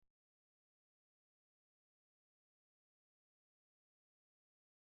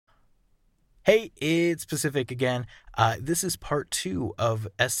Hey, it's Pacific again. This is part 2 of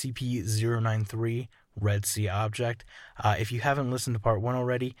SCP-093, Red Sea Object. If you haven't listened to part 1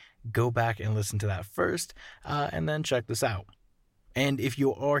 already, go back and listen to that first, and then check this out. And if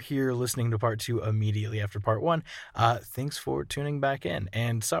you are here listening to part 2 immediately after part 1, thanks for tuning back in.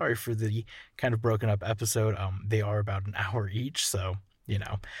 And sorry for the kind of broken up episode. They are about an hour each, so,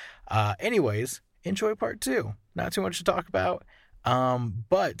 anyways, enjoy part 2. Not too much to talk about,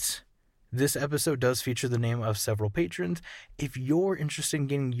 but this episode does feature the name of several patrons. If you're interested in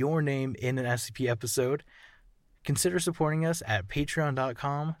getting your name in an SCP episode, consider supporting us at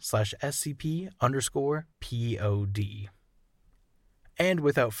patreon.com/SCP_POD. And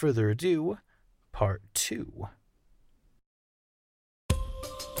without further ado, part 2.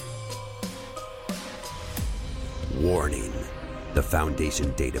 Warning. The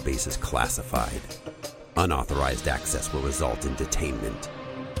Foundation database is classified. Unauthorized access will result in detainment.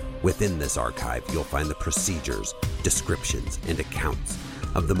 Within this archive, you'll find the procedures, descriptions, and accounts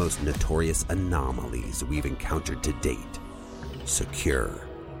of the most notorious anomalies we've encountered to date. Secure,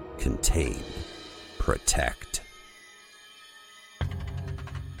 contain, protect.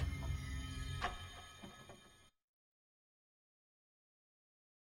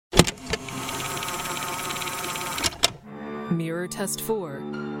 Mirror Test 4.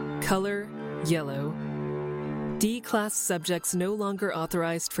 Color, yellow. D-Class subjects no longer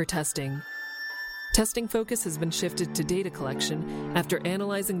authorized for testing. Testing focus has been shifted to data collection after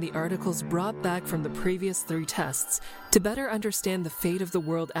analyzing the articles brought back from the previous 3 tests to better understand the fate of the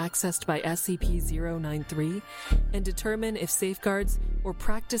world accessed by SCP-093 and determine if safeguards or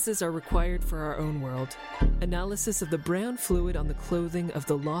practices are required for our own world. Analysis of the brown fluid on the clothing of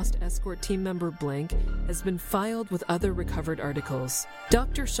the lost escort team member Blank has been filed with other recovered articles.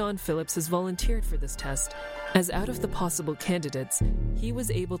 Dr. Sean Phillips has volunteered for this test, as out of the possible candidates, he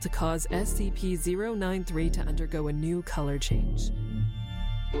was able to cause SCP-093 to undergo a new color change.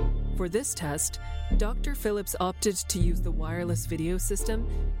 For this test, Dr. Phillips opted to use the wireless video system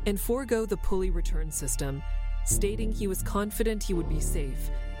and forego the pulley return system, stating he was confident he would be safe,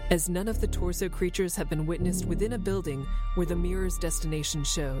 as none of the torso creatures have been witnessed within a building where the mirror's destination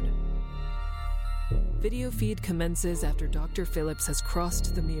showed. Video feed commences after Dr. Phillips has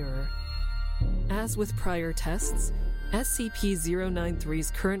crossed the mirror. As with prior tests, SCP-093's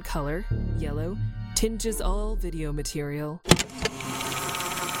current color, yellow, tinges all video material.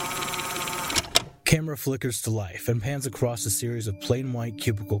 Camera flickers to life and pans across a series of plain white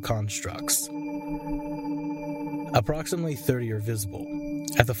cubicle constructs. Approximately 30 are visible.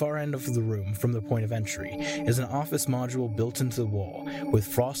 At the far end of the room, from the point of entry, is an office module built into the wall with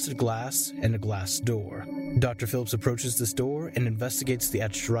frosted glass and a glass door. Dr. Phillips approaches this door and investigates the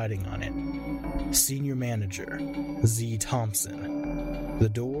etched writing on it. Senior Manager, Z. Thompson. The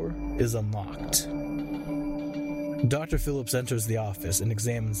door is unlocked. Dr. Phillips enters the office and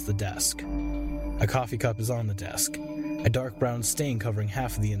examines the desk. A coffee cup is on the desk, a dark brown stain covering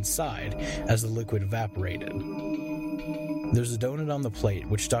half of the inside as the liquid evaporated. There's a donut on the plate,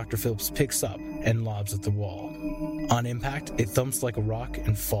 which Dr. Phillips picks up and lobs at the wall. On impact, it thumps like a rock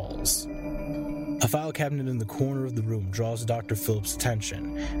and falls. A file cabinet in the corner of the room draws Dr. Phillips'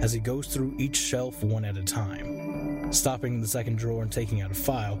 attention as he goes through each shelf one at a time, stopping in the second drawer and taking out a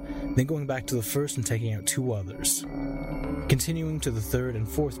file, then going back to the first and taking out 2 others. Continuing to the third and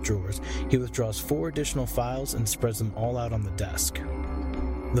fourth drawers, he withdraws 4 additional files and spreads them all out on the desk.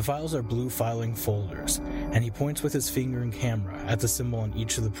 The files are blue filing folders, and he points with his finger and camera at the symbol on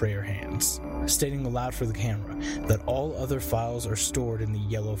each of the prayer hands, stating aloud for the camera that all other files are stored in the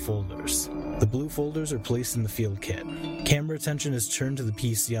yellow folders. The blue folders are placed in the field kit. Camera attention is turned to the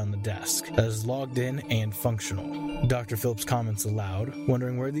PC on the desk that is logged in and functional. Dr. Phillips comments aloud,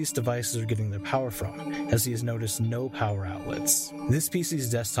 wondering where these devices are getting their power from, as he has noticed no power outlets. This PC's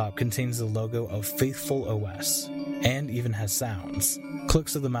desktop contains the logo of Faithful OS, and even has sounds.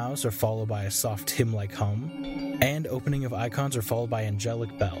 Clicks of the mouse are followed by a soft hymn-like hum, and opening of icons are followed by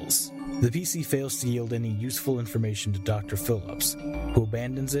angelic bells. The PC fails to yield any useful information to Dr. Phillips, who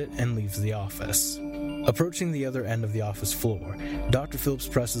abandons it and leaves the office. Approaching the other end of the office floor, Dr. Phillips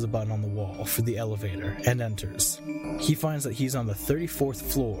presses a button on the wall for the elevator and enters. He finds that he's on the 34th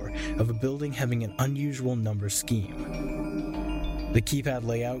floor of a building having an unusual number scheme. The keypad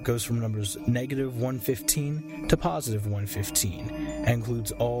layout goes from numbers -115 to +115 and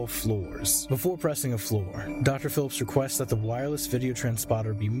includes all floors. Before pressing a floor, Dr. Phillips requests that the wireless video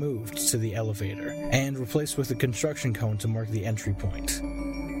transponder be moved to the elevator and replaced with a construction cone to mark the entry point.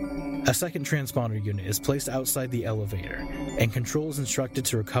 A second transponder unit is placed outside the elevator, and Control is instructed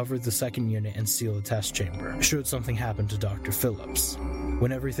to recover the second unit and seal the test chamber, should something happen to Dr. Phillips.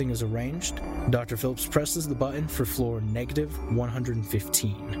 When everything is arranged, Dr. Phillips presses the button for floor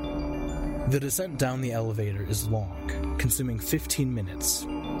 -115. The descent down the elevator is long, consuming 15 minutes.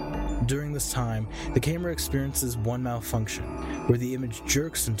 During this time, the camera experiences one malfunction, where the image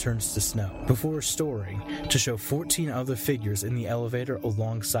jerks and turns to snow, before restoring to show 14 other figures in the elevator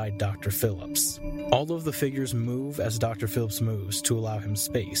alongside Dr. Phillips. All of the figures move as Dr. Phillips moves to allow him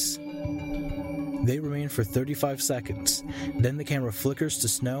space. They remain for 35 seconds, then the camera flickers to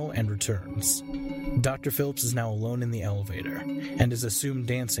snow and returns. Dr. Phillips is now alone in the elevator, and is assumed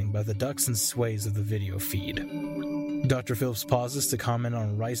dancing by the ducks and sways of the video feed. Dr. Phillips pauses to comment on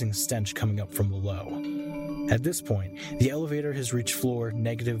a rising stench coming up from below. At this point, the elevator has reached floor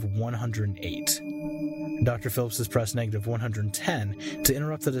 -108. Dr. Phillips has pressed -110 to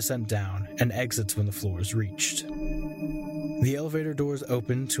interrupt the descent down and exits when the floor is reached. The elevator doors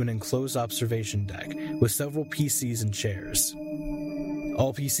open to an enclosed observation deck with several PCs and chairs.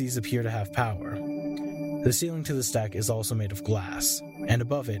 All PCs appear to have power. The ceiling to this deck is also made of glass, and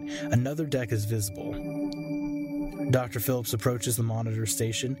above it, another deck is visible. Dr. Phillips approaches the monitor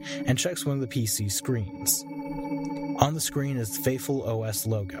station and checks one of the PC screens. On the screen is the Faithful OS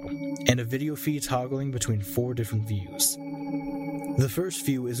logo, and a video feed toggling between 4 different views. The first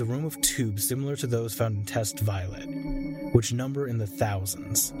view is a room of tubes similar to those found in Test Violet, which number in the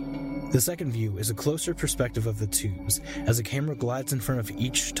thousands. The second view is a closer perspective of the tubes, as a camera glides in front of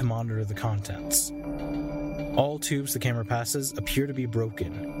each to monitor the contents. All tubes the camera passes appear to be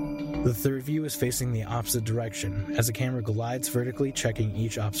broken. The third view is facing the opposite direction, as the camera glides vertically, checking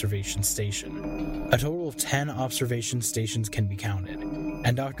each observation station. A total of 10 observation stations can be counted,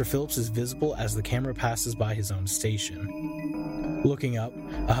 and Dr. Phillips is visible as the camera passes by his own station. Looking up,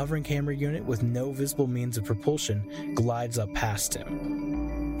 a hovering camera unit with no visible means of propulsion glides up past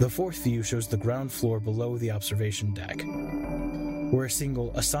him. The fourth view shows the ground floor below the observation deck, where a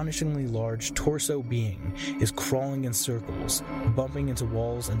single, astonishingly large torso being is crawling in circles, bumping into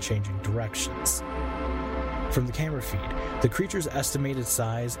walls and changing directions. From the camera feed, the creature's estimated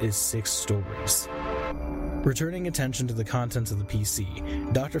size is 6 stories. Returning attention to the contents of the PC,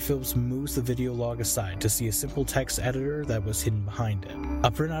 Dr. Phillips moves the video log aside to see a simple text editor that was hidden behind it.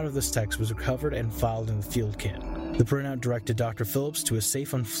 A printout of this text was recovered and filed in the field kit. The printout directed Dr. Phillips to a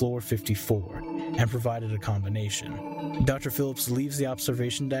safe on floor 54, and provided a combination. Dr. Phillips leaves the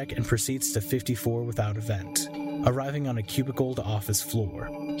observation deck and proceeds to 54 without event, arriving on a cubicled office floor.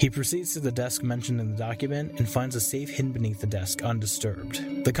 He proceeds to the desk mentioned in the document and finds a safe hidden beneath the desk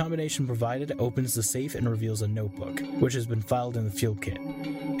undisturbed. The combination provided opens the safe and reveals a notebook, which has been filed in the field kit,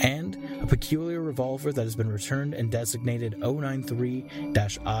 and a peculiar revolver that has been returned and designated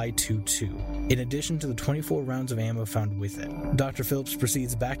 093-I22, in addition to the 24 rounds of ammo found with it. Dr. Phillips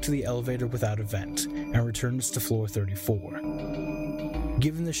proceeds back to the elevator without event, and returns to floor 34.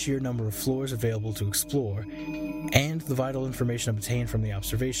 Given the sheer number of floors available to explore, and the vital information obtained from the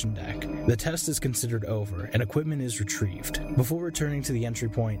observation deck, the test is considered over and equipment is retrieved. Before returning to the entry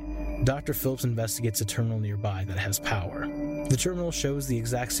point, Dr. Phillips investigates a terminal nearby that has power. The terminal shows the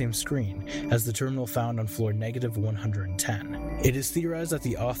exact same screen as the terminal found on floor -110. It is theorized that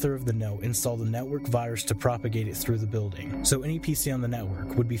the author of the note installed a network virus to propagate it through the building, so any PC on the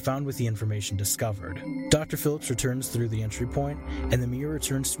network would be found with the information discovered. Dr. Phillips returns through the entry point, and the mirror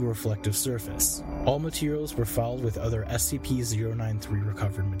returns to a reflective surface. All materials were filed with other SCP-093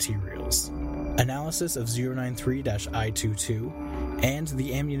 recovered materials. Analysis of 093-I22 and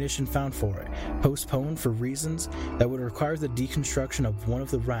the ammunition found for it postponed for reasons that would require the deconstruction of one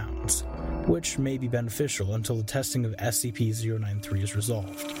of the rounds, which may be beneficial until the testing of SCP-093 is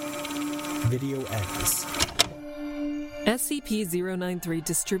resolved. Video ends. SCP-093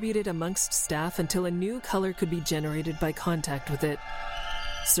 distributed amongst staff until a new color could be generated by contact with it.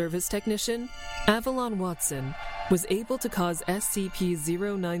 Service Technician Avalon Watson was able to cause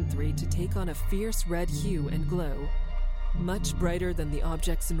SCP-093 to take on a fierce red hue and glow, much brighter than the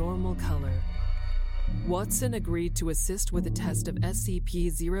object's normal color. Watson agreed to assist with a test of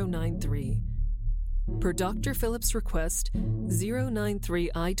SCP-093. Per Dr. Phillips' request,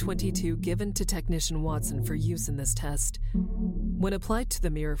 093-I22 given to Technician Watson for use in this test. When applied to the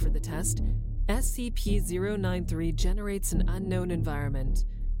mirror for the test, SCP-093 generates an unknown environment.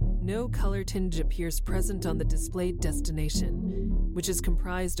 No color tinge appears present on the displayed destination, which is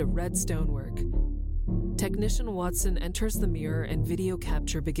comprised of red stonework. Technician Watson enters the mirror and video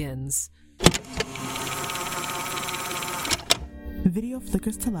capture begins. The video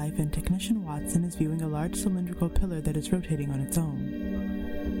flickers to life and Technician Watson is viewing a large cylindrical pillar that is rotating on its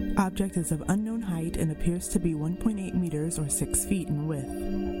own. Object is of unknown height and appears to be 1.8 meters or 6 feet in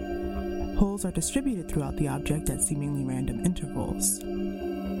width. Holes are distributed throughout the object at seemingly random intervals.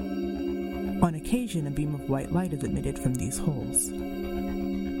 On occasion, a beam of white light is emitted from these holes.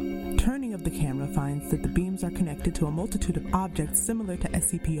 Turning of the camera finds that the beams are connected to a multitude of objects similar to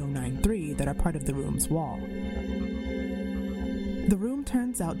SCP-093 that are part of the room's wall. The room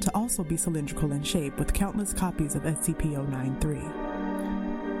turns out to also be cylindrical in shape with countless copies of SCP-093.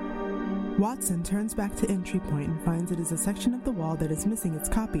 Watson turns back to entry point and finds it is a section of the wall that is missing its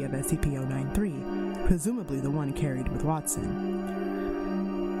copy of SCP-093, presumably the one carried with Watson.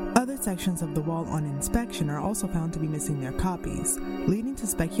 Other sections of the wall on inspection are also found to be missing their copies, leading to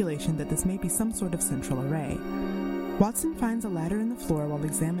speculation that this may be some sort of central array. Watson finds a ladder in the floor while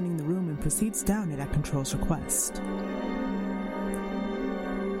examining the room and proceeds down it at Control's request.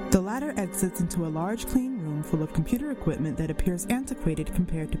 The ladder exits into a large clean room full of computer equipment that appears antiquated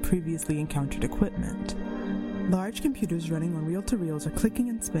compared to previously encountered equipment. Large computers running on reel-to-reels are clicking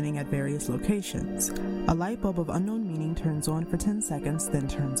and spinning at various locations. A light bulb of unknown meaning turns on for 10 seconds, then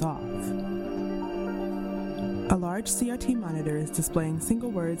turns off. A large CRT monitor is displaying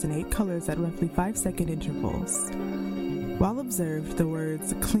single words in 8 colors at roughly 5-second intervals. While observed, the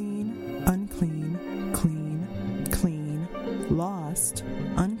words clean, unclean, clean, clean, lost,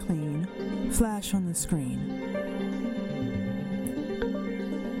 unclean, flash on the screen.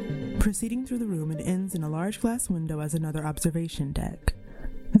 Proceeding through the room, it ends in a large glass window as another observation deck.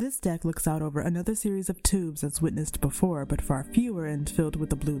 This deck looks out over another series of tubes as witnessed before, but far fewer and filled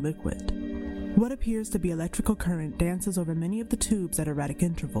with a blue liquid. What appears to be electrical current dances over many of the tubes at erratic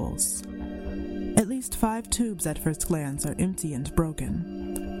intervals. At least 5 tubes at first glance are empty and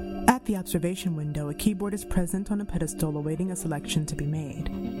broken. At the observation window, a keyboard is present on a pedestal awaiting a selection to be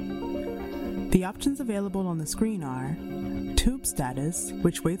made. The options available on the screen are Tube Status,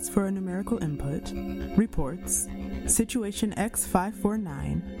 which waits for a numerical input, Reports, Situation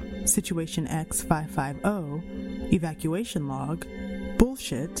X549, Situation X550, Evacuation Log,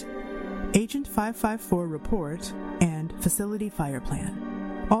 Bullshit, Agent 554 Report, and Facility Fire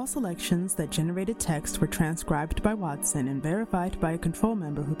Plan. All selections that generated text were transcribed by Watson and verified by a control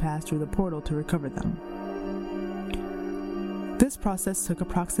member who passed through the portal to recover them. This process took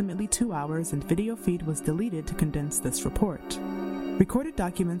approximately 2 hours and video feed was deleted to condense this report. Recorded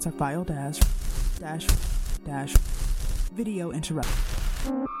documents are filed as video interrupt.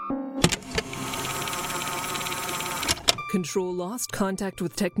 Control lost contact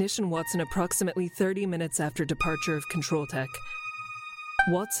with Technician Watson approximately 30 minutes after departure of Control Tech.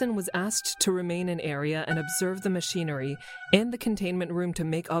 Watson was asked to remain in area and observe the machinery and the containment room to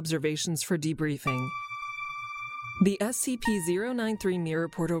make observations for debriefing. The SCP-093 mirror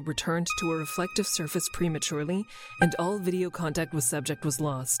portal returned to a reflective surface prematurely, and all video contact with subject was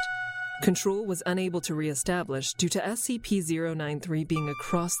lost. Control was unable to re-establish due to SCP-093 being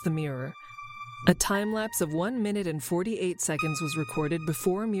across the mirror. A time-lapse of 1 minute and 48 seconds was recorded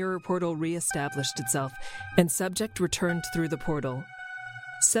before mirror portal re-established itself, and subject returned through the portal.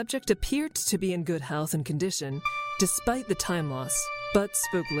 Subject appeared to be in good health and condition, despite the time loss, but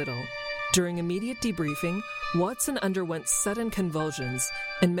spoke little. During immediate debriefing, Watson underwent sudden convulsions,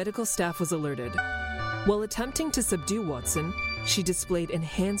 and medical staff was alerted. While attempting to subdue Watson, she displayed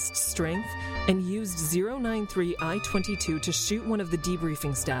enhanced strength and used 093 I-22 to shoot one of the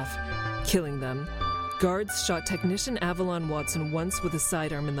debriefing staff, killing them. Guards shot Technician Avalon Watson once with a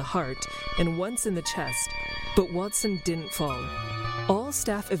sidearm in the heart and once in the chest, but Watson didn't fall. All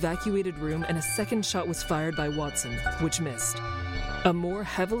staff evacuated room and a second shot was fired by Watson, which missed. A more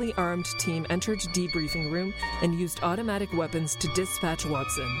heavily armed team entered debriefing room and used automatic weapons to dispatch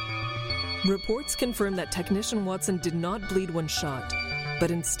Watson. Reports confirm that Technician Watson did not bleed when shot, but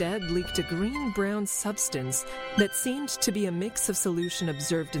instead leaked a green-brown substance that seemed to be a mix of solution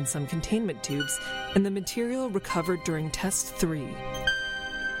observed in some containment tubes and the material recovered during Test 3.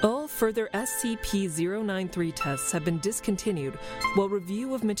 All further SCP-093 tests have been discontinued while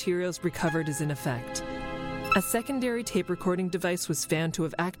review of materials recovered is in effect. A secondary tape recording device was found to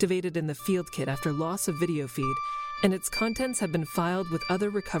have activated in the field kit after loss of video feed, and its contents have been filed with other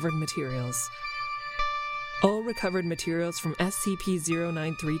recovered materials. All recovered materials from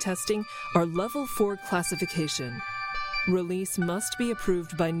SCP-093 testing are Level 4 classification. Release must be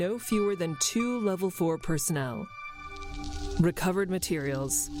approved by no fewer than 2 Level 4 personnel. Recovered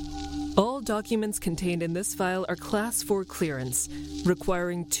materials. All documents contained in this file are Class 4 clearance,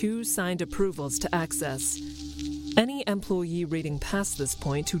 requiring 2 signed approvals to access. Any employee rating past this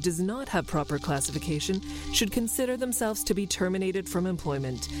point who does not have proper classification should consider themselves to be terminated from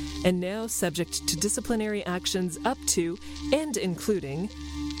employment, and now subject to disciplinary actions up to and including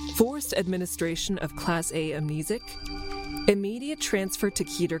forced administration of Class A amnesic, immediate transfer to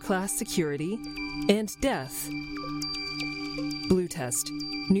Keter class security, and death. Blue test.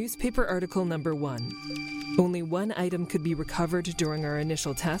 Newspaper article number 1. Only one item could be recovered during our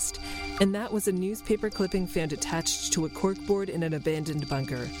initial test, and that was a newspaper clipping found attached to a corkboard in an abandoned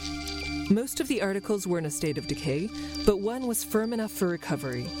bunker. Most of the articles were in a state of decay, but one was firm enough for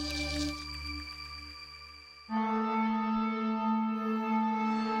recovery.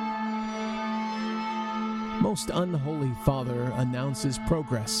 Most Unholy Father announces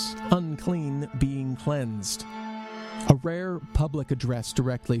progress, unclean being cleansed. A rare public address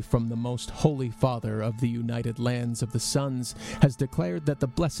directly from the Most Holy Father of the United Lands of the Suns has declared that the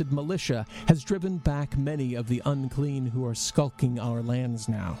Blessed Militia has driven back many of the unclean who are skulking our lands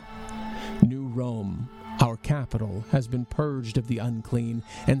now. New Rome, our capital, has been purged of the unclean,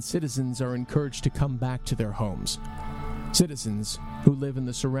 and citizens are encouraged to come back to their homes. Citizens who live in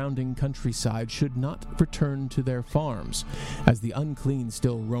the surrounding countryside should not return to their farms, as the unclean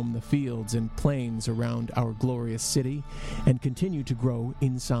still roam the fields and plains around our glorious city and continue to grow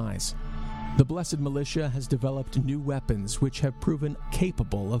in size. The Blessed Militia has developed new weapons which have proven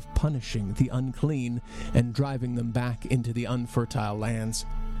capable of punishing the unclean and driving them back into the unfertile lands.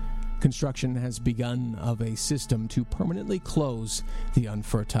 Construction has begun of a system to permanently close the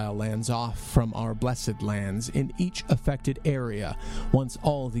unfertile lands off from our blessed lands in each affected area once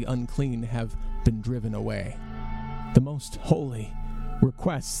all the unclean have been driven away. The Most Holy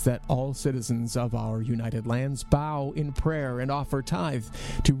requests that all citizens of our united lands bow in prayer and offer tithe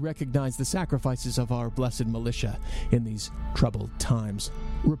to recognize the sacrifices of our blessed militia in these troubled times.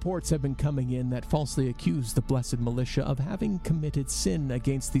 Reports have been coming in that falsely accuse the blessed militia of having committed sin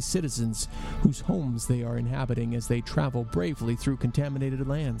against the citizens whose homes they are inhabiting as they travel bravely through contaminated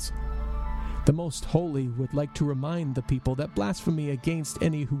lands. The Most Holy would like to remind the people that blasphemy against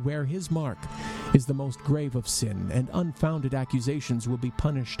any who wear his mark is the most grave of sin, and unfounded accusations will be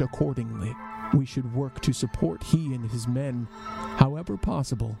punished accordingly. We should work to support he and his men, however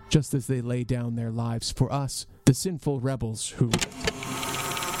possible, just as they lay down their lives for us, the sinful rebels who...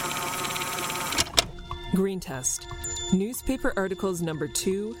 Green test. Newspaper articles number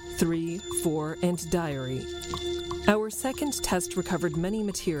 2, 3, 4, and diary. Our second test recovered many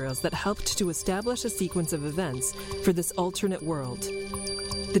materials that helped to establish a sequence of events for this alternate world.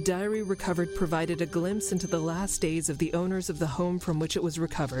 The diary recovered provided a glimpse into the last days of the owners of the home from which it was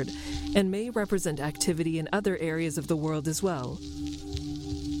recovered, and may represent activity in other areas of the world as well.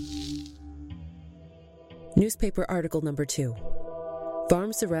 Newspaper article number 2.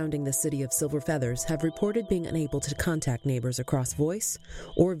 Farms surrounding the city of Silver Feathers have reported being unable to contact neighbors across voice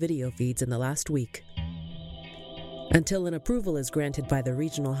or video feeds in the last week. Until an approval is granted by the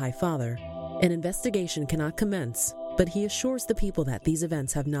Regional High Father, an investigation cannot commence, but he assures the people that these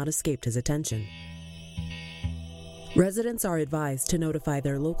events have not escaped his attention. Residents are advised to notify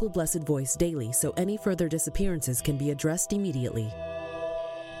their local Blessed Voice daily so any further disappearances can be addressed immediately.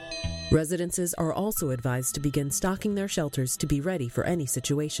 Residences are also advised to begin stocking their shelters to be ready for any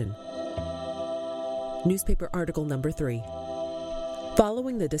situation. Newspaper article number 3.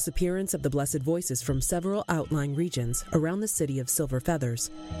 Following the disappearance of the Blessed Voices from several outlying regions around the city of Silver Feathers,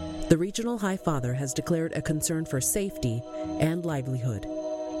 the Regional High Father has declared a concern for safety and livelihood.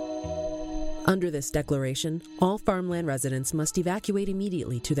 Under this declaration, all farmland residents must evacuate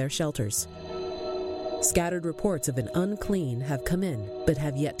immediately to their shelters. Scattered reports of an unclean have come in, but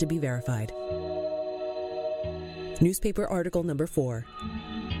have yet to be verified. Newspaper article number 4.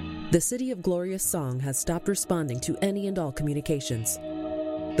 The City of Glorious Song has stopped responding to any and all communications.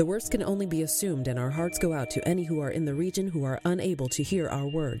 The worst can only be assumed, and our hearts go out to any who are in the region who are unable to hear our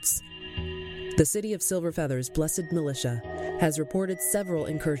words. The City of Silver Feathers Blessed Militia has reported several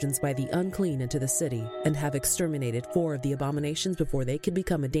incursions by the unclean into the city and have exterminated 4 of the abominations before they could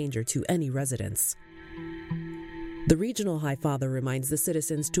become a danger to any residents. The Regional High Father reminds the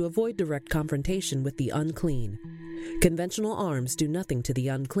citizens to avoid direct confrontation with the unclean. Conventional arms do nothing to the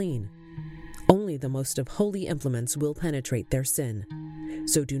unclean. Only the most of holy implements will penetrate their sin,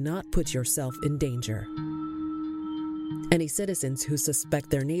 so do not put yourself in danger. Any citizens who suspect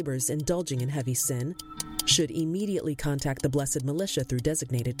their neighbors indulging in heavy sin should immediately contact the Blessed Militia through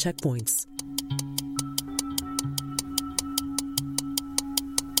designated checkpoints.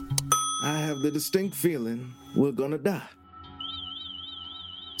 I have the distinct feeling we're gonna die.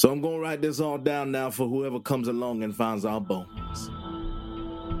 So I'm gonna write this all down now for whoever comes along and finds our bones.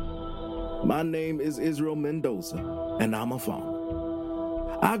 My name is Israel Mendoza, and I'm a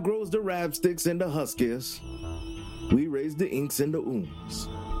farmer. I grows the rabsticks and the huskies. We raise the inks and the ooms.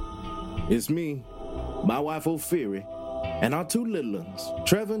 It's me, my wife Ophiri, and our two little ones,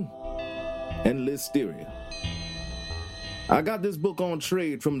 Trevin and Listeria. I got this book on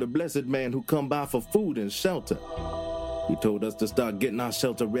trade from the blessed man who come by for food and shelter. He told us to start getting our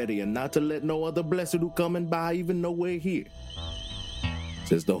shelter ready and not to let no other blessed who coming by even know we're here.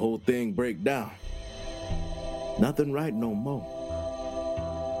 Since the whole thing break down, nothing right no more.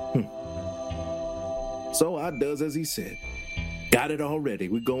 So I does as he said. Got it all ready.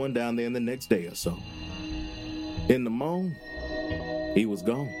 We're going down there in the next day or so. In the morning, he was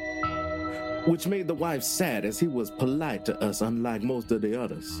gone. Which made the wife sad as he was polite to us unlike most of the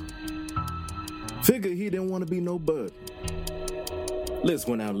others. Figured he didn't want to be no bird. Liz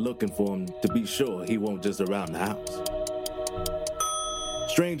went out looking for him to be sure he won't just around the house.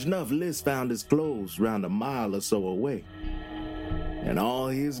 Strange enough, Liz found his clothes round a mile or so away. And all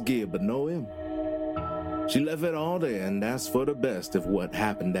his gear but no him. She left it all there, and that's for the best of what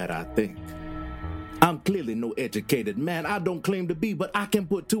happened that I think. I'm clearly no educated man, I don't claim to be, but I can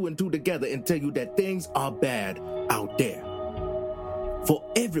put two and two together and tell you that things are bad out there. For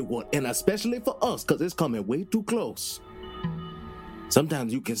everyone, and especially for us, because it's coming way too close.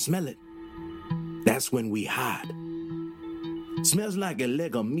 Sometimes you can smell it. That's when we hide. Smells like a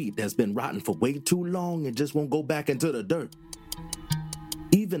leg of meat that's been rotten for way too long and just won't go back into the dirt.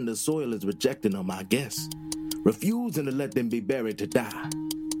 Even the soil is rejecting them, I guess, refusing to let them be buried to die.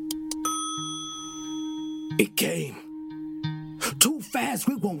 It came. Too fast,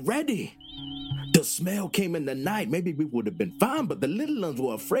 we weren't ready. The smell came in the night. Maybe we would have been fine, but the little ones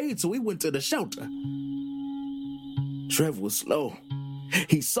were afraid, so we went to the shelter. Trev was slow.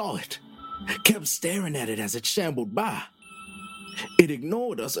 He saw it, kept staring at it as it shambled by. It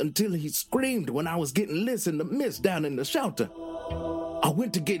ignored us until he screamed when I was getting Liz in the mist down in the shelter. I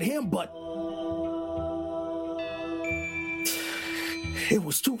went to get him, but it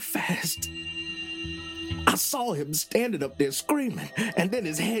was too fast. I saw him standing up there screaming, and then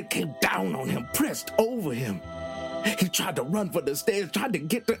his head came down on him, pressed over him. He tried to run for the stairs, tried to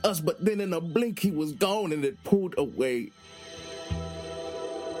get to us, but then in a blink he was gone and it pulled away.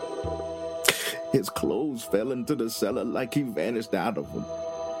 His clothes fell into the cellar like he vanished out of them.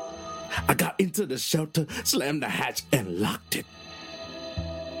 I got into the shelter, slammed the hatch, and locked it.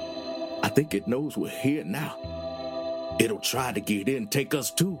 I think it knows we're here now. It'll try to get in, take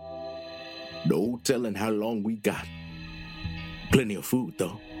us too. No telling how long we got. Plenty of food,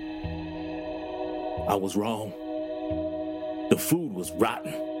 though. I was wrong. The food was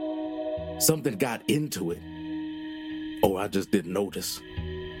rotten. Something got into it. Or I just didn't notice.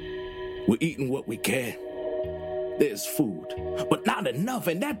 We're eating what we can. There's food, but not enough,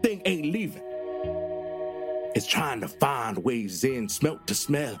 and that thing ain't leaving. It's trying to find ways in, smelt to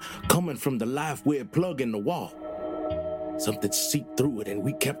smell, coming from the live web plug in the wall. Something seeped through it, and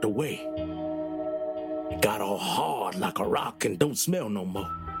we kept away. It got all hard like a rock and don't smell no more.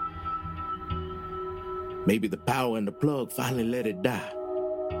 Maybe the power in the plug finally let it die.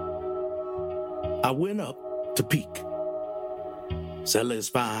 I went up to peek. Cellar is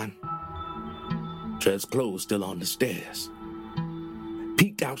fine. Trev's clothes still on the stairs.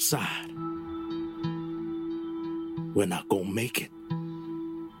 Peeked outside. We're not gonna make it.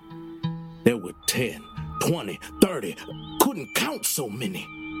 There were 10, 20, 30, couldn't count so many.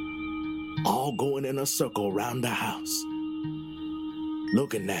 All going in a circle around the house.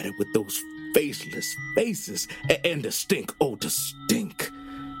 Looking at it with those faceless faces and the stink. Oh, the stink.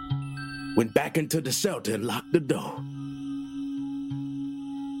 Went back into the shelter and locked the door.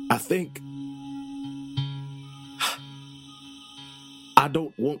 I think I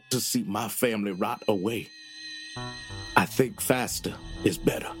don't want to see my family rot away. I think faster is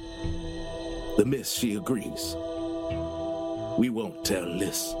better. The miss, she agrees. We won't tell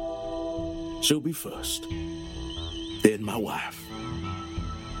Liz. She'll be first. Then my wife.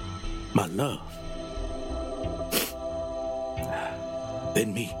 My love.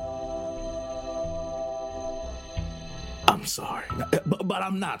 Then me. I'm sorry, but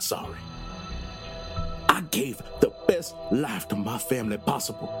I'm not sorry. I gave the best life to my family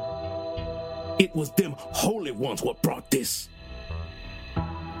possible. It was them holy ones what brought this.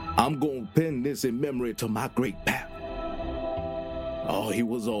 I'm gonna pen this in memory to my great pap. Oh, he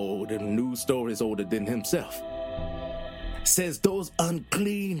was old and knew stories older than himself. Says those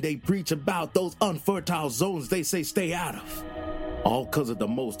unclean they preach about, those unfertile zones they say stay out of. All because of the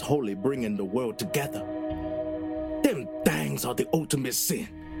most holy bringing the world together. Them things are the ultimate sin.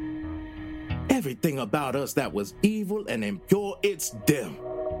 Everything about us that was evil and impure, it's them.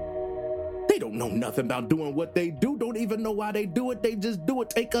 They don't know nothing about doing what they do, don't even know why they do it, they just do it,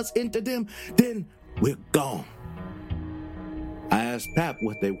 take us into them, then we're gone. I asked Pap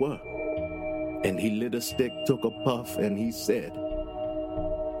what they were. And he lit a stick, took a puff, and he said,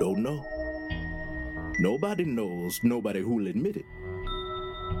 "Don't know. Nobody knows, nobody who'll admit it.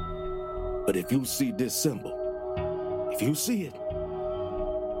 But if you see this symbol, if you see it,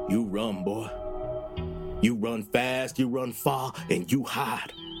 you run, boy. You run fast, you run far, and you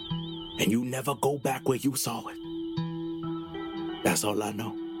hide. And you never go back where you saw it. That's all I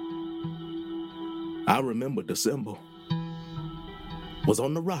know. I remember the symbol was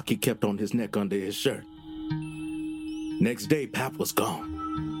on the rock he kept on his neck under his shirt. Next day, Pap was gone.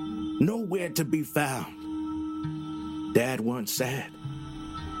 Nowhere to be found. Dad wasn't sad.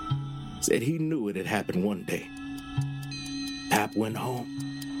 Said he knew it had happened one day. Pap went home.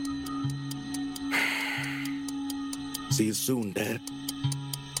 See you soon, Dad.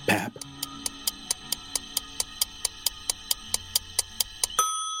 Pap.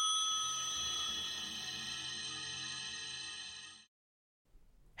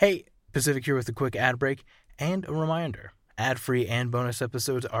 Hey, Pacific here with a quick ad break and a reminder. Ad-free and bonus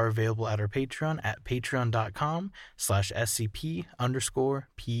episodes are available at our Patreon at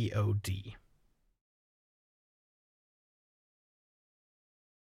patreon.com/SCP_POD.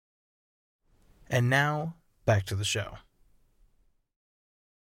 And now, back to the show.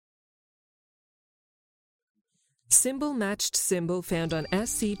 Symbol matched symbol found on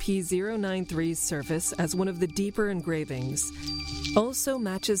SCP-093's surface as one of the deeper engravings. Also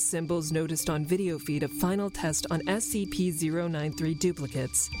matches symbols noticed on video feed of final test on SCP-093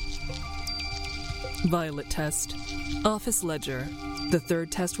 duplicates. Violet test. Office ledger. The third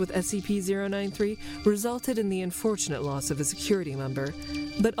test with SCP-093 resulted in the unfortunate loss of a security member,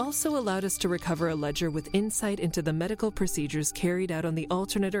 but also allowed us to recover a ledger with insight into the medical procedures carried out on the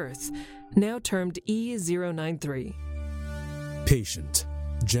alternate Earth, now termed E-093. Patient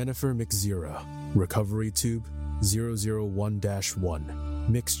Jennifer McZera. Recovery tube 001-1.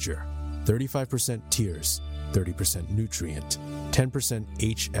 Mixture 35% tears, 30% nutrient, 10%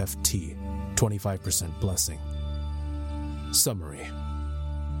 HFT, 25% blessing. Summary.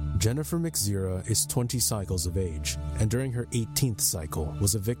 Jennifer McZera is 20 cycles of age, and during her 18th cycle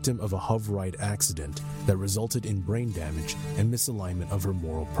was a victim of a hoverite accident that resulted in brain damage and misalignment of her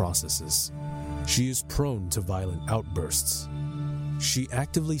moral processes. She is prone to violent outbursts. She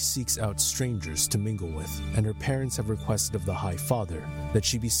actively seeks out strangers to mingle with, and her parents have requested of the High Father that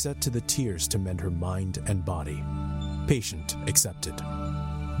she be set to the tears to mend her mind and body. Patient accepted.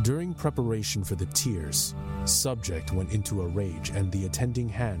 During preparation for the tears, subject went into a rage and the attending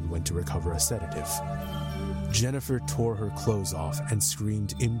hand went to recover a sedative. Jennifer tore her clothes off and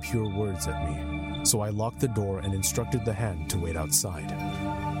screamed impure words at me, so I locked the door and instructed the hand to wait outside.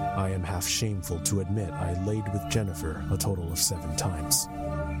 I am half shameful to admit I laid with Jennifer a total of 7 times.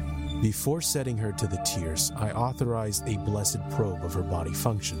 Before setting her to the tears, I authorized a blessed probe of her body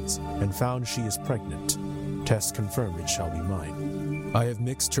functions and found she is pregnant. Test confirmed it shall be mine. I have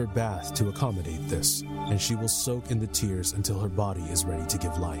mixed her bath to accommodate this, and she will soak in the tears until her body is ready to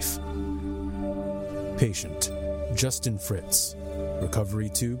give life. Patient Justin Fritz. Recovery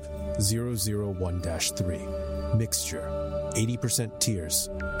tube 001-3. Mixture 80% tears,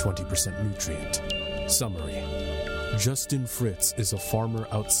 20% nutrient. Summary. Justin Fritz is a farmer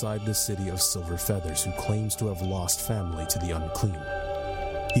outside the city of Silver Feathers who claims to have lost family to the unclean.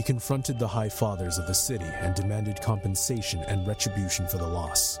 He confronted the High Fathers of the city and demanded compensation and retribution for the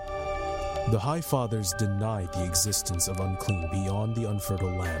loss. The High Fathers denied the existence of unclean beyond the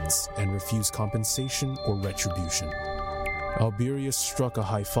unfertile lands and refused compensation or retribution. Alberius struck a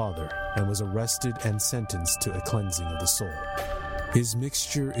High Father and was arrested and sentenced to a cleansing of the soul. His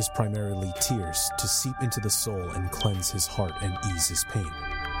mixture is primarily tears to seep into the soul and cleanse his heart and ease his pain.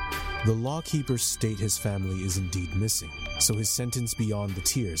 The lawkeepers state his family is indeed missing, so his sentence beyond the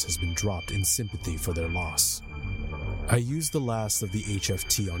tears has been dropped in sympathy for their loss. I used the last of the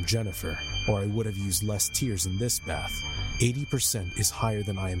HFT on Jennifer, or I would have used less tears in this bath. 80% is higher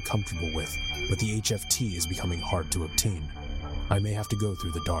than I am comfortable with, but the HFT is becoming hard to obtain. I may have to go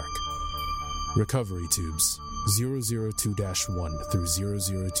through the dark. Recovery tubes 002-1 through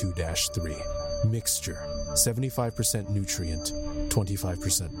 002-3. Mixture 75% nutrient,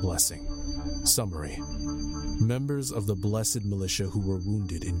 25% blessing. Summary. Members of the Blessed Militia who were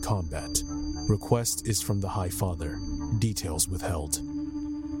wounded in combat. Request is from the High Father. Details withheld.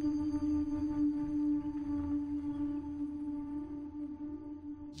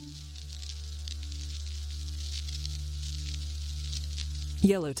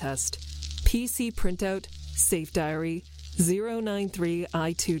 Yellow test. PC printout, safe diary,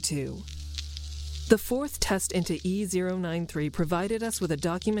 093I22. The fourth test into E-093 provided us with a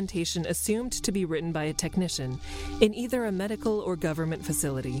documentation assumed to be written by a technician in either a medical or government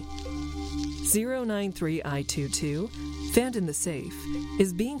facility. 093I22, found in the safe,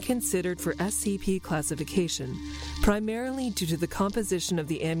 is being considered for SCP classification, primarily due to the composition of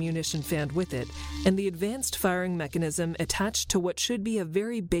the ammunition found with it and the advanced firing mechanism attached to what should be a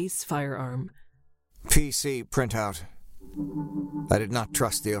very base firearm. PC printout. I did not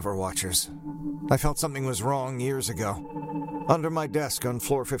trust the Overwatchers. I felt something was wrong years ago. Under my desk on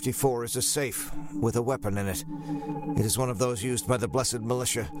floor 54 is a safe with a weapon in it. It is one of those used by the Blessed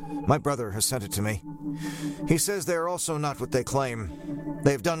Militia. My brother has sent it to me. He says they are also not what they claim.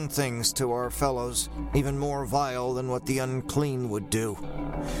 They have done things to our fellows, even more vile than what the unclean would do.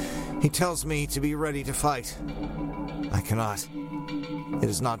 He tells me to be ready to fight. I cannot. It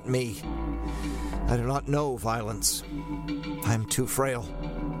is not me. I do not know violence. I am too frail.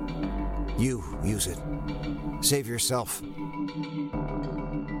 You use it. Save yourself.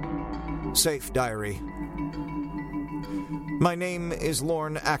 Safe Diary. My name is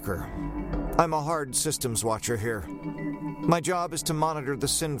Lorne Acker. I'm a hard systems watcher here. My job is to monitor the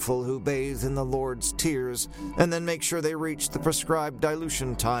sinful who bathe in the Lord's tears and then make sure they reach the prescribed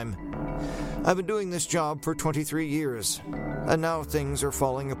dilution time. I've been doing this job for 23 years, and now things are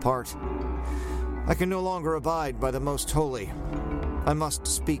falling apart. I can no longer abide by the most holy. I must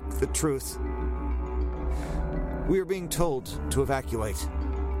speak the truth. We are being told to evacuate.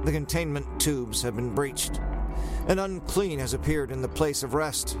 The containment tubes have been breached. An unclean has appeared in the place of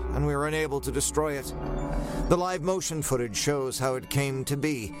rest, and we are unable to destroy it. The live motion footage shows how it came to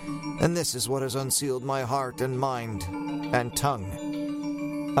be, and this is what has unsealed my heart and mind and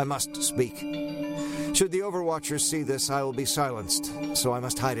tongue. I must speak. Should the Overwatchers see this, I will be silenced, so I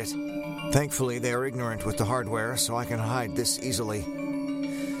must hide it. Thankfully, they are ignorant with the hardware, so I can hide this easily.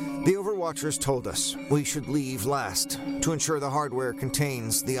 The Overwatchers told us we should leave last to ensure the hardware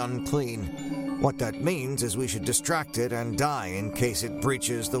contains the unclean. What that means is we should distract it and die in case it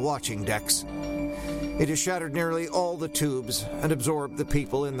breaches the watching decks. It has shattered nearly all the tubes and absorbed the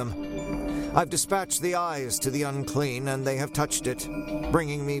people in them. I've dispatched the eyes to the unclean, and they have touched it,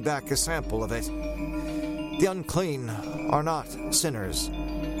 bringing me back a sample of it. The unclean are not sinners.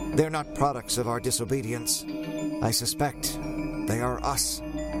 They're not products of our disobedience. I suspect they are us.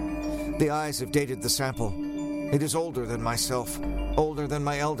 The eyes have dated the sample. It is older than myself, older than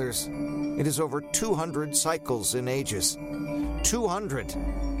my elders. It is over 200 cycles in ages. 200!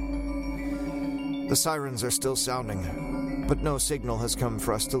 The sirens are still sounding, but no signal has come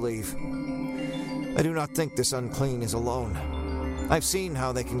for us to leave. I do not think this unclean is alone. I've seen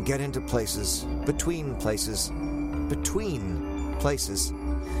how they can get into places, between places. Between places.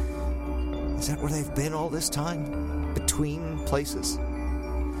 Is that where they've been all this time? Between places?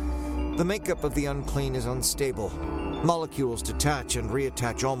 The makeup of the unclean is unstable. Molecules detach and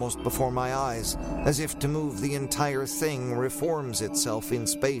reattach almost before my eyes, as if to move the entire thing reforms itself in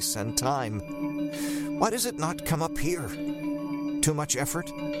space and time. Why does it not come up here? Too much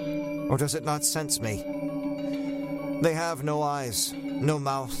effort? Or does it not sense me? They have no eyes, no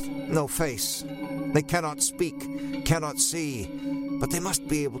mouth, no face. They cannot speak, cannot see, but they must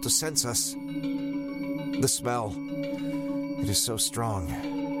be able to sense us. The smell. It is so strong.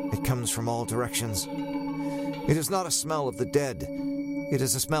 It comes from all directions. It is not a smell of the dead. It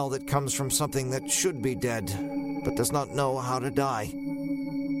is a smell that comes from something that should be dead, but does not know how to die.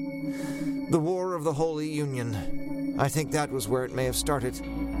 The War of the Holy Union. I think that was where it may have started.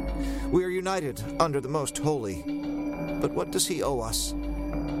 We are united under the Most Holy. But what does he owe us?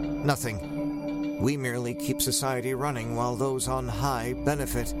 Nothing. We merely keep society running while those on high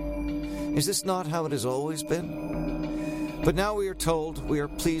benefit. Is this not how it has always been? But now we are told we are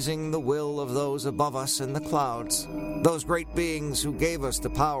pleasing the will of those above us in the clouds, those great beings who gave us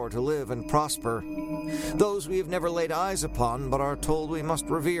the power to live and prosper, those we have never laid eyes upon but are told we must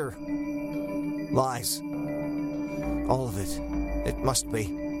revere. Lies. All of it. It must be.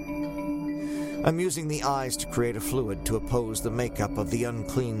 I'm using the eyes to create a fluid to oppose the makeup of the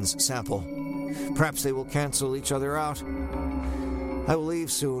unclean's sample. Perhaps they will cancel each other out. I will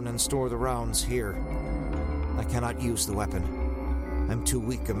leave soon and store the rounds here. I cannot use the weapon. I'm too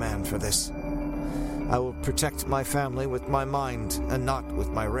weak a man for this. I will protect my family with my mind and not with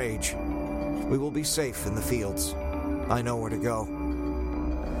my rage. We will be safe in the fields. I know where to go.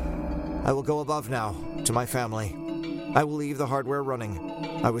 I will go above now, to my family. I will leave the hardware running.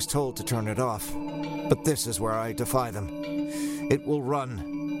 I was told to turn it off, but this is where I defy them. It will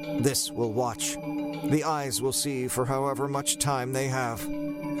run. This will watch. The eyes will see for however much time they have.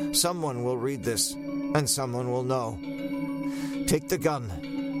 Someone will read this, and someone will know. Take the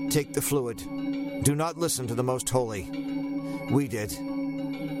gun. Take the fluid. Do not listen to the Most Holy. We did,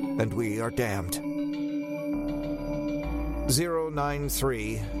 and we are damned.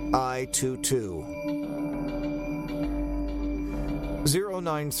 093-I22.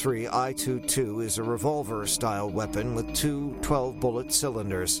 093-I22 is a revolver-style weapon with two 12-bullet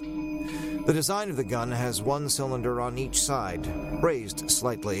cylinders. The design of the gun has one cylinder on each side, raised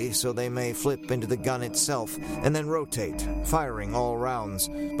slightly so they may flip into the gun itself and then rotate, firing all rounds,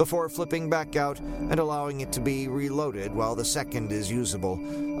 before flipping back out and allowing it to be reloaded while the second is usable,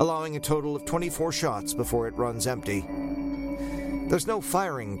 allowing a total of 24 shots before it runs empty. There's no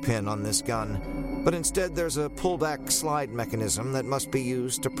firing pin on this gun, but instead there's a pullback slide mechanism that must be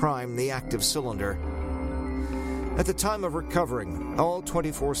used to prime the active cylinder. At the time of recovering, all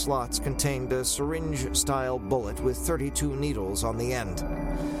 24 slots contained a syringe-style bullet with 32 needles on the end.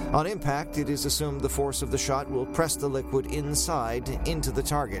 On impact, it is assumed the force of the shot will press the liquid inside into the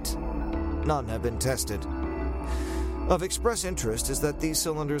target. None have been tested. Of express interest is that these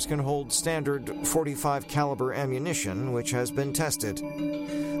cylinders can hold standard .45 caliber ammunition, which has been tested.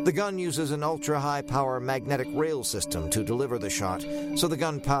 The gun uses an ultra-high-power magnetic rail system to deliver the shot, so the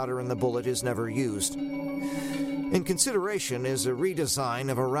gunpowder in the bullet is never used. In consideration is a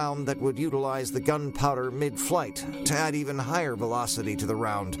redesign of a round that would utilize the gunpowder mid-flight to add even higher velocity to the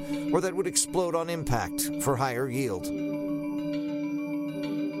round, or that would explode on impact for higher yield.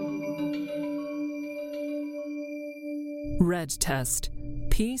 Red Test.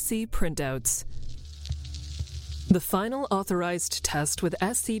 PC printouts. The final authorized test with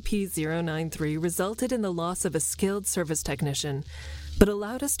SCP-093 resulted in the loss of a skilled service technician, but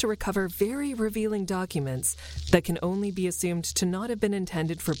allowed us to recover very revealing documents that can only be assumed to not have been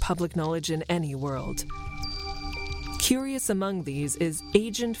intended for public knowledge in any world. Curious among these is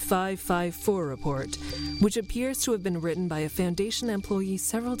Agent 554 report, which appears to have been written by a Foundation employee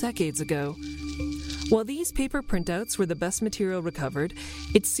several decades ago. While these paper printouts were the best material recovered,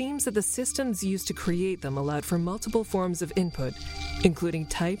 it seems that the systems used to create them allowed for multiple forms of input, including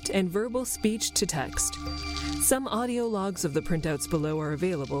typed and verbal speech to text. Some audio logs of the printouts below are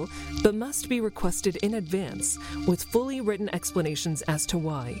available, but must be requested in advance, with fully written explanations as to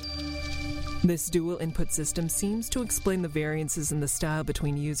why. This dual input system seems to explain the variances in the style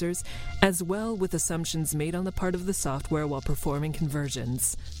between users, as well with assumptions made on the part of the software while performing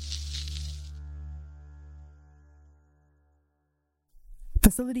conversions.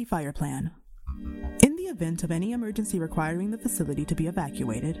 Facility Fire Plan. In the event of any emergency requiring the facility to be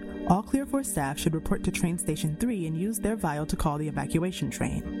evacuated, all Clear Force staff should report to Train Station 3 and use their vial to call the evacuation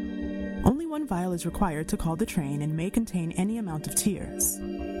train. Only one vial is required to call the train and may contain any amount of tears.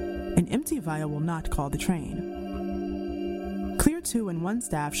 An empty vial will not call the train. Clear 2 and 1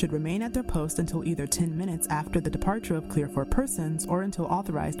 staff should remain at their post until either 10 minutes after the departure of Clear 4 persons or until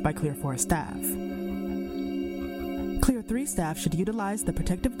authorized by Clear 4 staff. Clear 3 staff should utilize the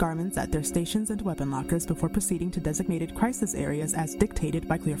protective garments at their stations and weapon lockers before proceeding to designated crisis areas as dictated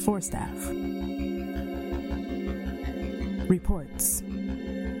by Clear 4 staff. Reports.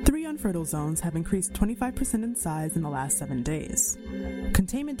 3 unfertile zones have increased 25% in size in the last 7 days.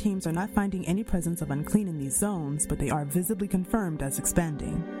 Containment teams are not finding any presence of unclean in these zones, but they are visibly confirmed as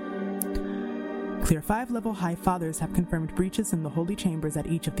expanding. Clear 5 level High Fathers have confirmed breaches in the holy chambers at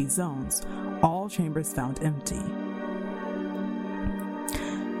each of these zones, all chambers found empty.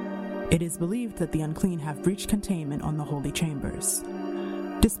 It is believed that the unclean have breached containment on the holy chambers.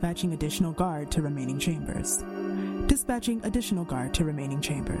 Dispatching additional guard to remaining chambers. Dispatching additional guard to remaining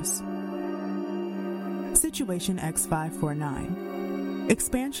chambers. Situation X549.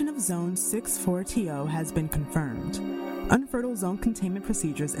 Expansion of Zone 64TO has been confirmed. Unfertile zone containment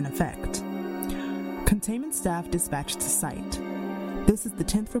procedures in effect. Containment staff dispatched to site. This is the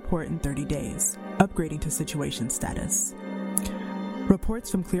 10th report in 30 days, upgrading to situation status. Reports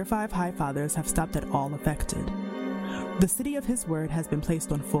from Clear 5 High Fathers have stopped at all affected. The City of His Word has been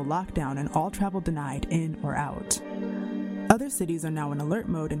placed on full lockdown and all travel denied in or out. Other cities are now in alert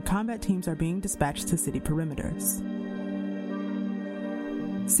mode and combat teams are being dispatched to city perimeters.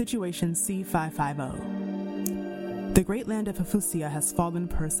 Situation C550. The Great Land of Hafusia has fallen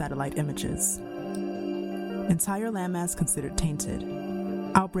per satellite images. Entire landmass considered tainted.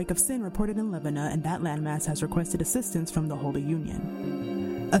 Outbreak of sin reported in Lebanon, and that landmass has requested assistance from the Holy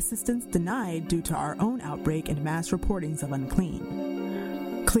Union. Assistance denied due to our own outbreak and mass reportings of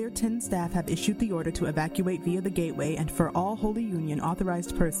unclean. Clear 10 staff have issued the order to evacuate via the gateway and for all Holy Union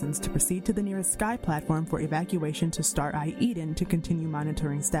authorized persons to proceed to the nearest sky platform for evacuation to Star I Eden to continue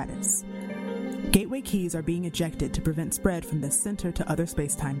monitoring status. Gateway keys are being ejected to prevent spread from this center to other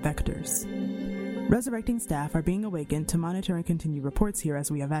space-time vectors. Resurrecting staff are being awakened to monitor and continue reports here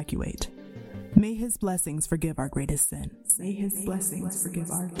as we evacuate. May His blessings forgive our greatest sins. May His blessings forgive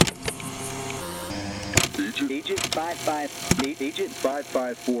our Agent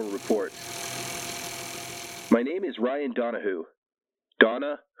 554 reports. My name is Ryan Donahue.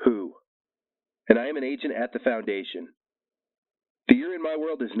 Donahue. And I am an agent at the Foundation. The year in my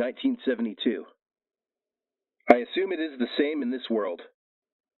world is 1972. I assume it is the same in this world.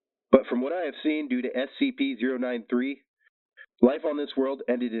 But from what I have seen due to SCP-093, life on this world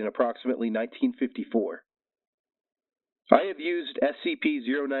ended in approximately 1954. I have used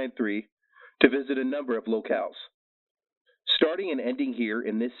SCP-093 to visit a number of locales, starting and ending here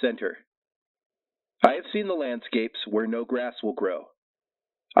in this center. I have seen the landscapes where no grass will grow.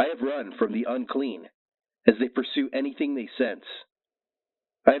 I have run from the unclean as they pursue anything they sense.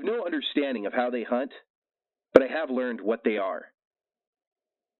 I have no understanding of how they hunt, but I have learned what they are.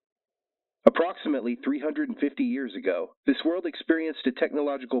 Approximately 350 years ago, this world experienced a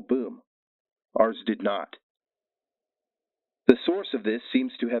technological boom. Ours did not. The source of this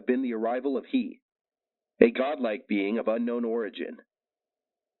seems to have been the arrival of He, a godlike being of unknown origin.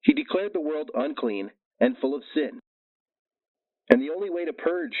 He declared the world unclean and full of sin. And the only way to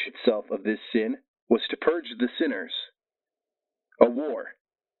purge itself of this sin was to purge the sinners. A war.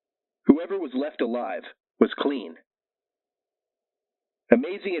 Whoever was left alive was clean.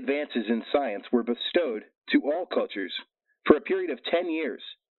 Amazing advances in science were bestowed to all cultures for a period of 10 years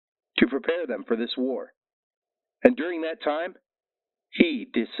to prepare them for this war. And during that time, He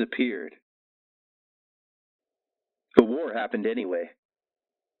disappeared. The war happened anyway.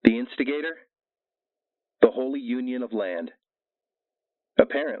 The instigator? The Holy Union of Land.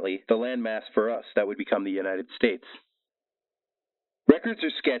 Apparently, the landmass for us that would become the United States. Records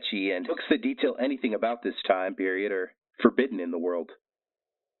are sketchy, and books that detail anything about this time period are forbidden in the world.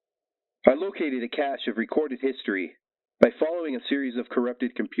 I located a cache of recorded history by following a series of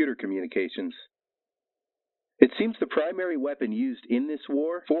corrupted computer communications. It seems the primary weapon used in this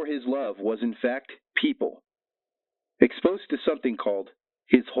war for His love was in fact people, exposed to something called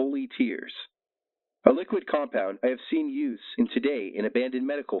His holy tears, a liquid compound I have seen use in today in abandoned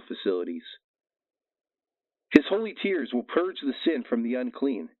medical facilities. His holy tears will purge the sin from the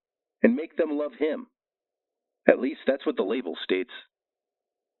unclean and make them love Him. At least that's what the label states.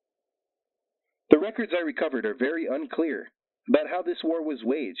 The records I recovered are very unclear about how this war was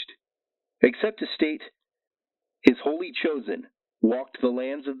waged, except to state, His holy chosen walked the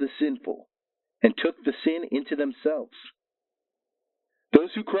lands of the sinful and took the sin into themselves.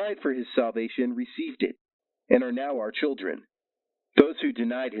 Those who cried for His salvation received it and are now our children. Those who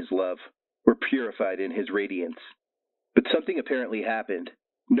denied His love were purified in His radiance. But something apparently happened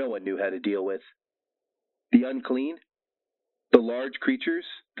no one knew how to deal with. The unclean, the large creatures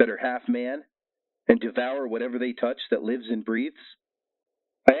that are half man and devour whatever they touch that lives and breathes.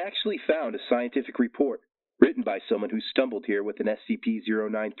 I actually found a scientific report written by someone who stumbled here with an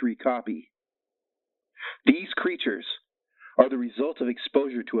SCP-093 copy. These creatures are the result of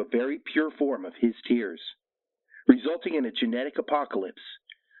exposure to a very pure form of His tears, resulting in a genetic apocalypse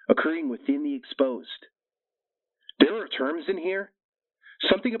occurring within the exposed. There are terms in here,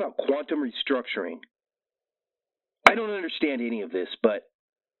 something about quantum restructuring. I don't understand any of this, but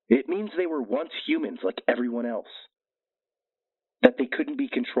it means they were once humans like everyone else. That they couldn't be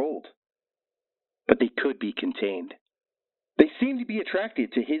controlled, but they could be contained. They seemed to be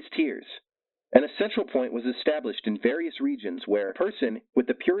attracted to His tears, and a central point was established in various regions where a person with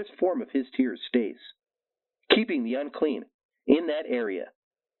the purest form of His tears stays, keeping the unclean in that area,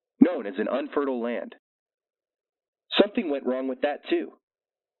 known as an unfertile land. Something went wrong with that too.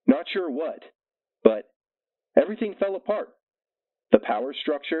 Not sure what, but everything fell apart. The power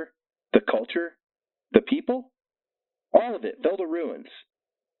structure, the culture, the people, all of it fell to ruins.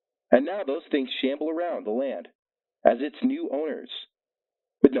 And now those things shamble around the land as its new owners,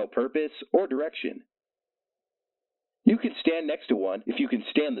 with no purpose or direction. You can stand next to one if you can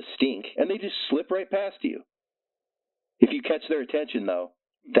stand the stink, and they just slip right past you. If you catch their attention, though,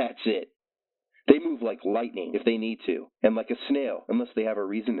 that's it. They move like lightning if they need to, and like a snail unless they have a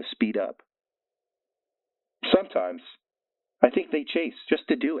reason to speed up. Sometimes, I think they chase just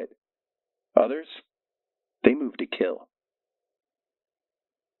to do it. Others, they move to kill.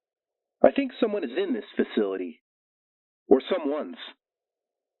 I think someone is in this facility. Or someone's.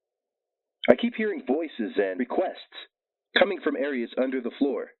 I keep hearing voices and requests coming from areas under the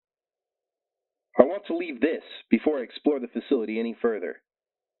floor. I want to leave this before I explore the facility any further.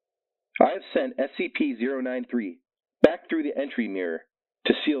 I have sent SCP-093 back through the entry mirror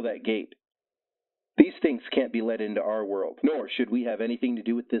to seal that gate. These things can't be let into our world, nor should we have anything to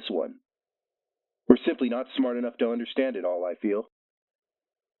do with this one. We're simply not smart enough to understand it all, I feel.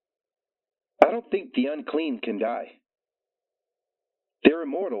 I don't think the unclean can die. They're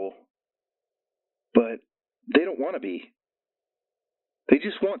immortal, But they don't want to be. They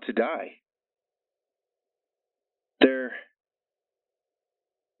just want to die. They're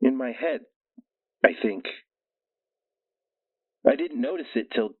in my head, I think. I didn't notice it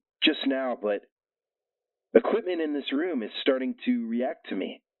till just now, but equipment in this room is starting to react to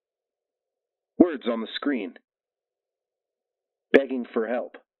me. Words on the screen. Begging for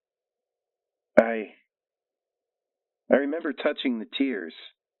help. I remember touching the tears.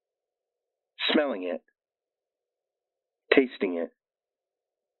 Smelling it. Tasting it.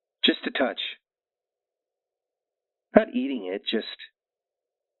 Just a touch. Not eating it, just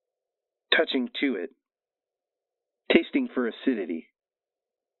touching to it. Tasting for acidity.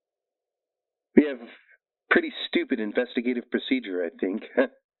 We have pretty stupid investigative procedure, I think.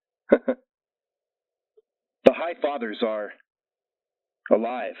 The High Fathers are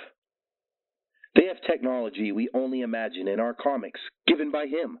alive. They have technology we only imagine in our comics, given by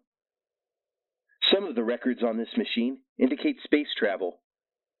him. Some of the records on this machine indicate space travel,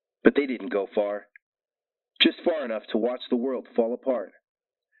 but they didn't go far. Just far enough to watch the world fall apart,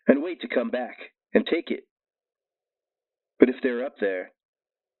 and wait to come back and take it. But if they're up there,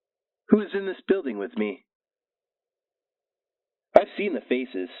 who is in this building with me? I've seen the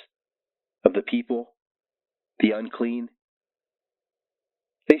faces of the people, the unclean.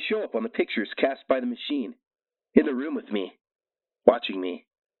 They show up on the pictures cast by the machine, in the room with me, watching me.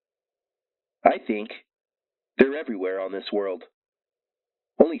 I think they're everywhere on this world,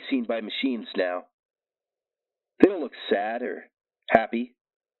 only seen by machines now. They don't look sad or happy,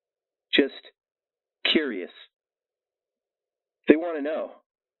 just curious. They want to know.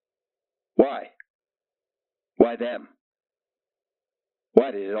 Why? Why them?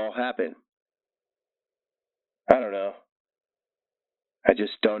 Why did it all happen? I don't know. I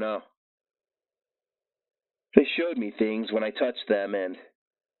just don't know. They showed me things when I touched them, and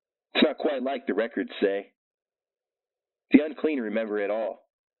it's not quite like the records say. The unclean remember it all.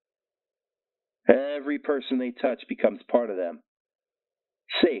 Every person they touch becomes part of them,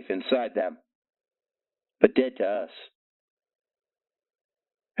 safe inside them, but dead to us.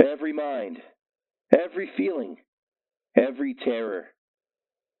 Every mind, every feeling, every terror,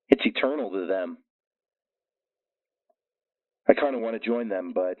 it's eternal to them. I kind of want to join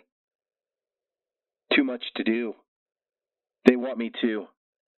them, but too much to do. They want me to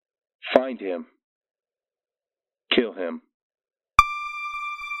find him, kill him.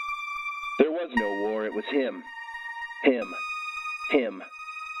 There was no war, it was him. Him. Him.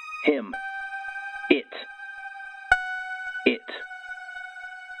 Him. It. It.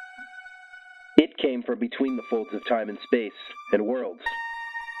 It came from between the folds of time and space, and worlds,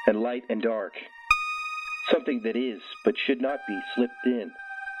 and light and dark. Something that is, but should not be, slipped in,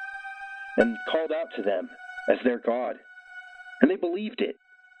 and called out to them as their God. And they believed it,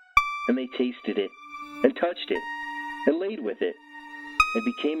 and they tasted it, and touched it, and laid with it, and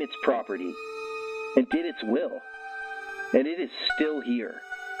became its property, and did its will, and it is still here.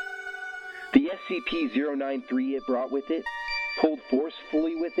 The SCP-093 it brought with it, pulled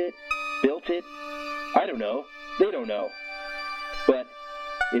forcefully with it, built it, I don't know, they don't know, but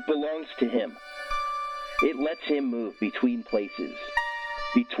it belongs to him. It lets him move between places,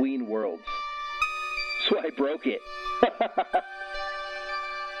 between worlds. So I broke it.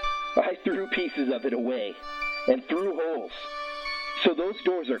 I threw pieces of it away, and through holes. So those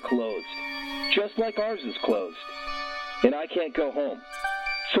doors are closed, just like ours is closed. And I can't go home.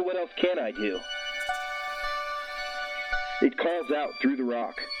 So what else can I do? It calls out through the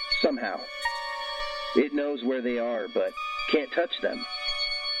rock, somehow. It knows where they are, but can't touch them.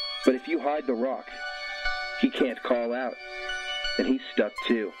 But if you hide the rock, he can't call out. And he's stuck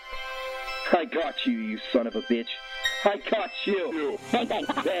too. I got you, you son of a bitch. I got you. Bang, bang,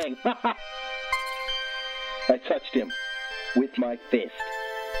 bang. I touched him with my fist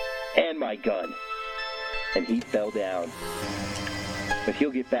and my gun, and he fell down. But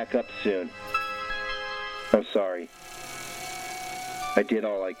he'll get back up soon. I'm sorry. I did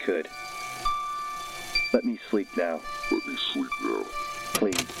all I could. Let me sleep now. Let me sleep now.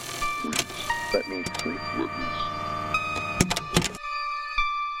 Please. Please. Let me sleep. Let me sleep.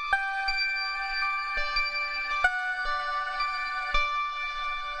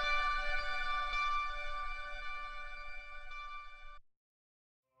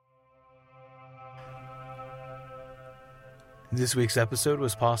 This week's episode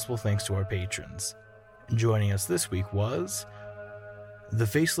was possible thanks to our patrons. Joining us this week was the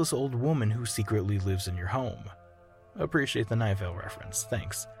faceless old woman who secretly lives in your home. Appreciate the Night Vale reference,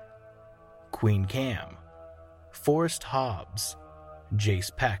 thanks. Queen Cam, Forrest Hobbs,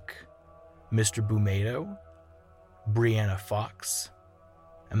 Jace Peck, Mr. Bumato, Brianna Fox,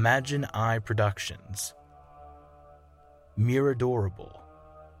 Imagine Eye Productions, Miradorable,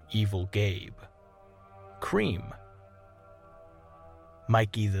 Evil Gabe, Cream,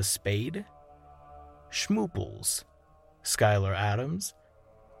 Mikey the Spade, Schmooples, Skylar Adams,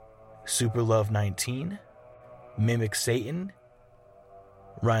 Superlove 19, Mimic Satan,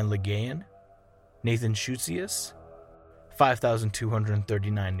 Ryan Legayan, Nathan Schutzius,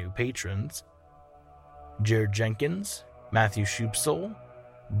 5,239 new patrons, Jared Jenkins, Matthew Shoopsole,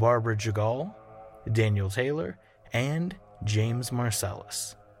 Barbara Jagal, Daniel Taylor, and James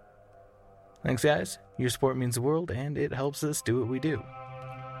Marcellus. Thanks, guys. Your support means the world, and it helps us do what we do.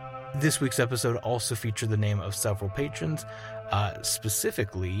 This week's episode also featured the name of several patrons,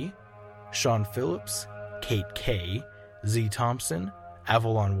 specifically Sean Phillips, Kate K, Z Thompson,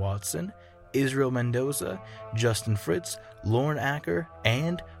 Avalon Watson, Israel Mendoza, Justin Fritz, Lauren Acker,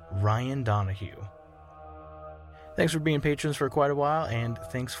 and Ryan Donahue. Thanks for being patrons for quite a while, and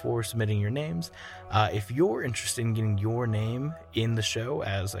thanks for submitting your names. If you're interested in getting your name in the show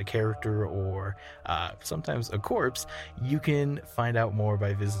as a character or sometimes a corpse, you can find out more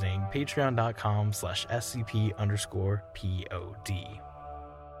by visiting patreon.com/SCP_POD.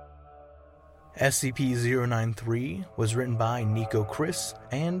 SCP-093 was written by Nico Chris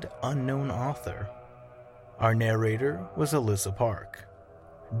and unknown author. Our narrator was Alyssa Park.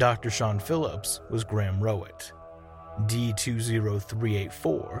 Dr. Sean Phillips was Graham Rowett.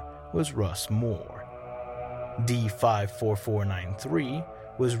 D20384 was Russ Moore. D54493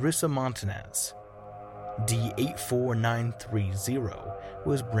 was Rissa Montanez. D84930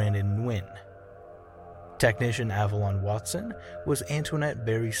 was Brandon Nguyen. Technician Avalon Watson was Antoinette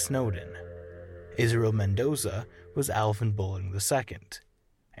Barry Snowden. Israel Mendoza was Alvin Bulling II.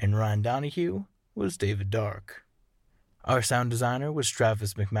 And Ryan Donahue was David Dark. Our sound designer was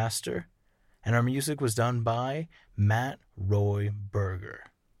Travis McMaster, and our music was done by Matt Roy Berger.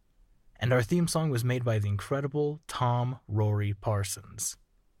 And our theme song was made by the incredible Tom Rory Parsons.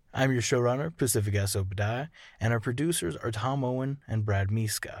 I'm your showrunner, Pacific S. Obadiah, and our producers are Tom Owen and Brad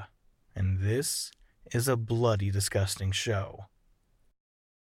Miska. And this is a bloody, disgusting show.